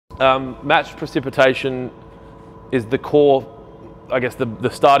Matched precipitation is the core, I guess, the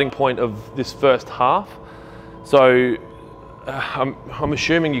starting point of this first half. So I'm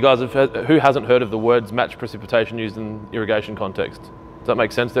assuming you guys have heard, who hasn't heard of the words matched precipitation used in irrigation context? Does that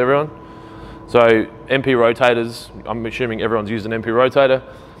make sense to everyone? So MP rotators, I'm assuming everyone's used an MP rotator.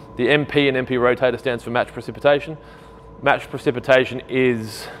 The MP in MP rotator stands for matched precipitation. Matched precipitation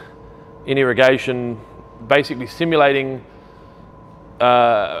is, in irrigation, basically simulating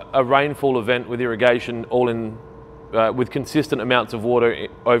a rainfall event with irrigation, all in with consistent amounts of water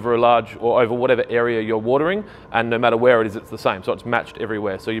over a large, or over whatever area you're watering, and no matter where it is, it's the same. So it's matched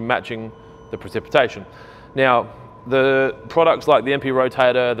everywhere. So you're matching the precipitation. Now, the products like the MP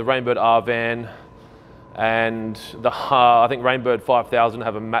rotator, the Rainbird R-Van, and the I think Rainbird 5000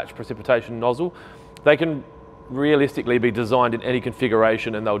 have a matched precipitation nozzle. They can realistically be designed in any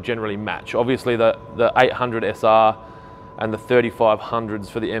configuration and they'll generally match. Obviously the 800 SR and the 3500s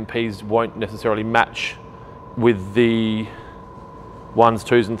for the MPs won't necessarily match with the 1s,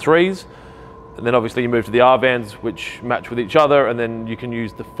 2s and 3s. And then obviously you move to the R-Vans, which match with each other, and then you can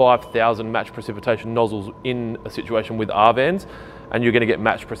use the 5000 matched precipitation nozzles in a situation with R-Vans, and you're going to get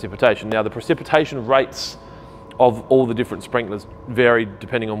matched precipitation. Now the precipitation rates of all the different sprinklers vary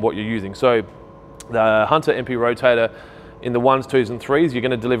depending on what you're using. So the Hunter MP rotator in the 1s, 2s and 3s, you're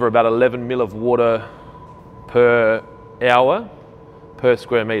going to deliver about 11 mil of water per hour per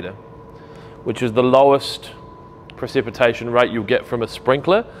square meter, which is the lowest precipitation rate you'll get from a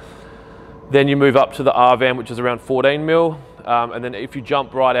sprinkler. Then you move up to the R-Van, which is around 14 mil. And then if you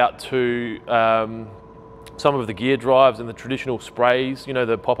jump right out to some of the gear drives and the traditional sprays, you know,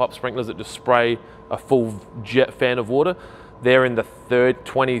 the pop-up sprinklers that just spray a full jet fan of water, they're in the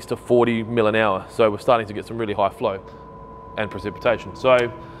 20s to 40 mil an hour. So we're starting to get some really high flow and precipitation.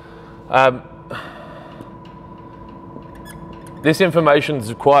 So this information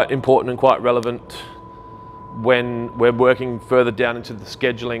is quite important and quite relevant when we're working further down into the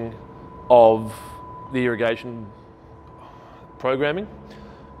scheduling of the irrigation programming,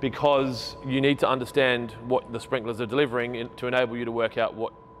 because you need to understand what the sprinklers are delivering to enable you to work out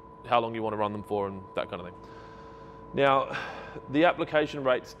how long you want to run them for and that kind of thing. Now, the application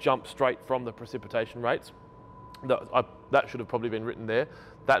rates jump straight from the precipitation rates. That should have probably been written there.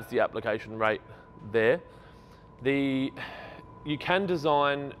 That's the application rate there. You can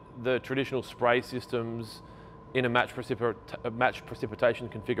design the traditional spray systems in a matched precipitation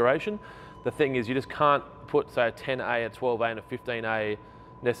configuration. The thing is, you just can't put, say, a 10A, a 12A and a 15A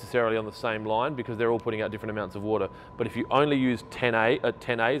necessarily on the same line, because they're all putting out different amounts of water. But if you only use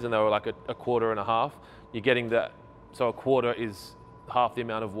 10As and they were like a quarter and a half, you're getting that. So a quarter is half the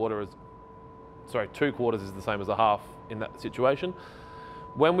amount of water as, sorry, 2/4 is the same as a half in that situation.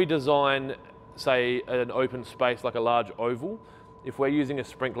 When we design, say, an open space like a large oval, if we're using a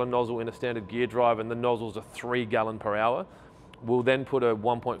sprinkler nozzle in a standard gear drive and the nozzles are 3 gallon per hour, we'll then put a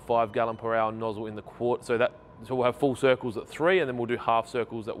 1.5 gallon per hour nozzle in the quart. So we'll have full circles at 3 and then we'll do half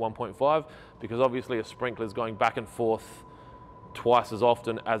circles at 1.5, because obviously a sprinkler is going back and forth twice as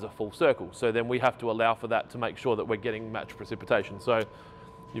often as a full circle. So then we have to allow for that to make sure that we're getting matched precipitation. So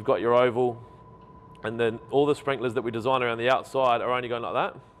you've got your oval, and then all the sprinklers that we design around the outside are only going like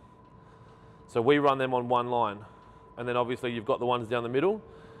that. So we run them on one line. And then obviously you've got the ones down the middle,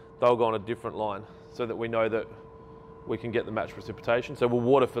 they'll go on a different line so that we know that we can get the matched precipitation. So we'll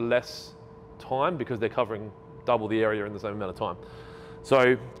water for less time because they're covering double the area in the same amount of time.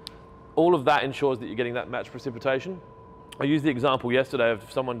 So all of that ensures that you're getting that matched precipitation. I used the example yesterday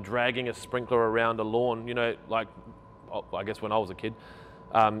of someone dragging a sprinkler around a lawn, you know, like, I guess when I was a kid,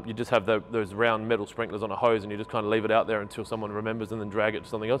 you just have those round metal sprinklers on a hose and you just kind of leave it out there until someone remembers and then drag it to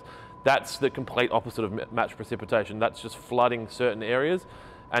something else. That's the complete opposite of matched precipitation. That's just flooding certain areas.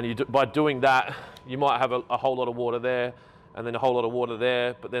 And by doing that, you might have a whole lot of water there and then a whole lot of water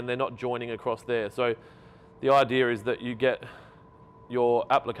there, but then they're not joining across there. So the idea is that you get your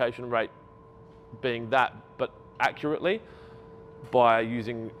application rate being that, but accurately, by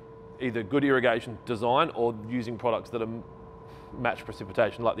using either good irrigation design or using products that are matched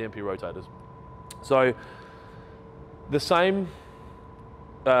precipitation, like the MP rotators. So the same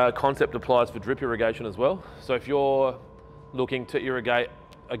concept applies for drip irrigation as well. So if you're looking to irrigate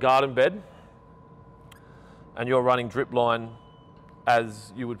a garden bed and you're running drip line,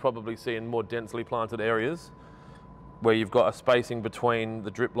 as you would probably see in more densely planted areas, where you've got a spacing between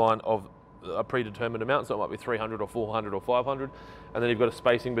the drip line of a predetermined amount, so it might be 300 or 400 or 500, and then you've got a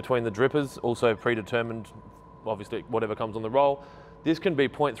spacing between the drippers, also predetermined, obviously whatever comes on the roll. This can be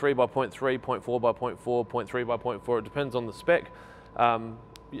 0.3 by 0.3, 0.4 by 0.4, 0.3 by 0.4, it depends on the spec.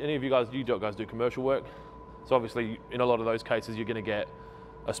 Any of you guys do commercial work, so obviously in a lot of those cases you're going to get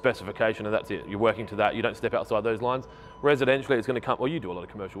a specification and that's it. You're working to that, you don't step outside those lines. Residentially, it's going to come, well, you do a lot of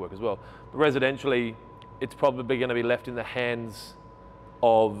commercial work as well, but residentially, it's probably going to be left in the hands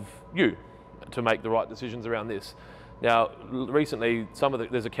of you to make the right decisions around this. Now, recently,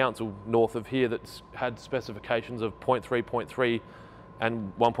 there's a council north of here that's had specifications of 0.3, 0.3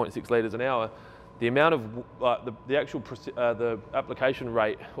 and 1.6 litres an hour. The amount of, the actual the application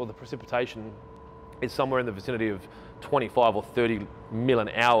rate or the precipitation is somewhere in the vicinity of 25 or 30 mil an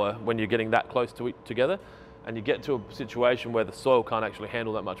hour when you're getting that close to it together, and you get to a situation where the soil can't actually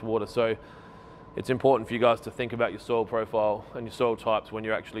handle that much water. So it's important for you guys to think about your soil profile and your soil types when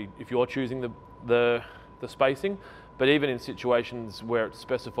you're actually, if you're choosing the spacing, but even in situations where it's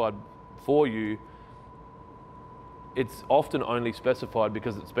specified for you, it's often only specified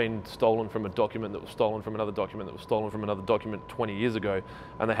because it's been stolen from a document that was stolen from another document that was stolen from another document 20 years ago,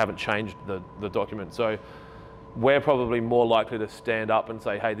 and they haven't changed the document. So we're probably more likely to stand up and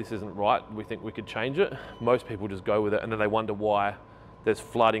say, hey, this isn't right, we think we could change it. Most people just go with it, and then they wonder why there's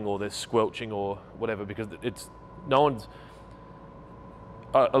flooding or there's squelching or whatever, because no one's,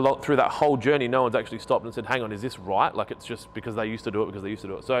 a lot through that whole journey, no one's actually stopped and said, hang on, is this right? Like, it's just because they used to do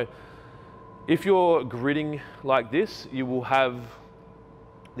it. So if you're gridding like this, you will have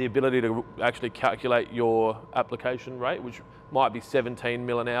the ability to actually calculate your application rate, which might be 17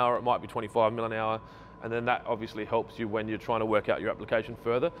 mil an hour, it might be 25 mil an hour, and then that obviously helps you when you're trying to work out your application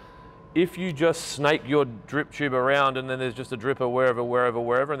further. If you just snake your drip tube around and then there's just a dripper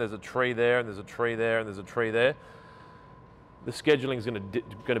wherever, and there's a tree there, and there's a tree there, and there's a tree there, the scheduling is going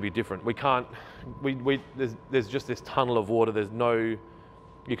to be different. We can't, there's just this tunnel of water. There's no,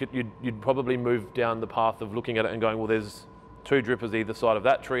 you'd probably move down the path of looking at it and going, well, there's 2 drippers either side of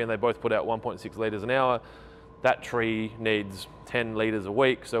that tree and they both put out 1.6 litres an hour. That tree needs 10 litres a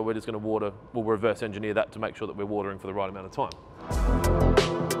week, so we're just going to we'll reverse engineer that to make sure that we're watering for the right amount of time.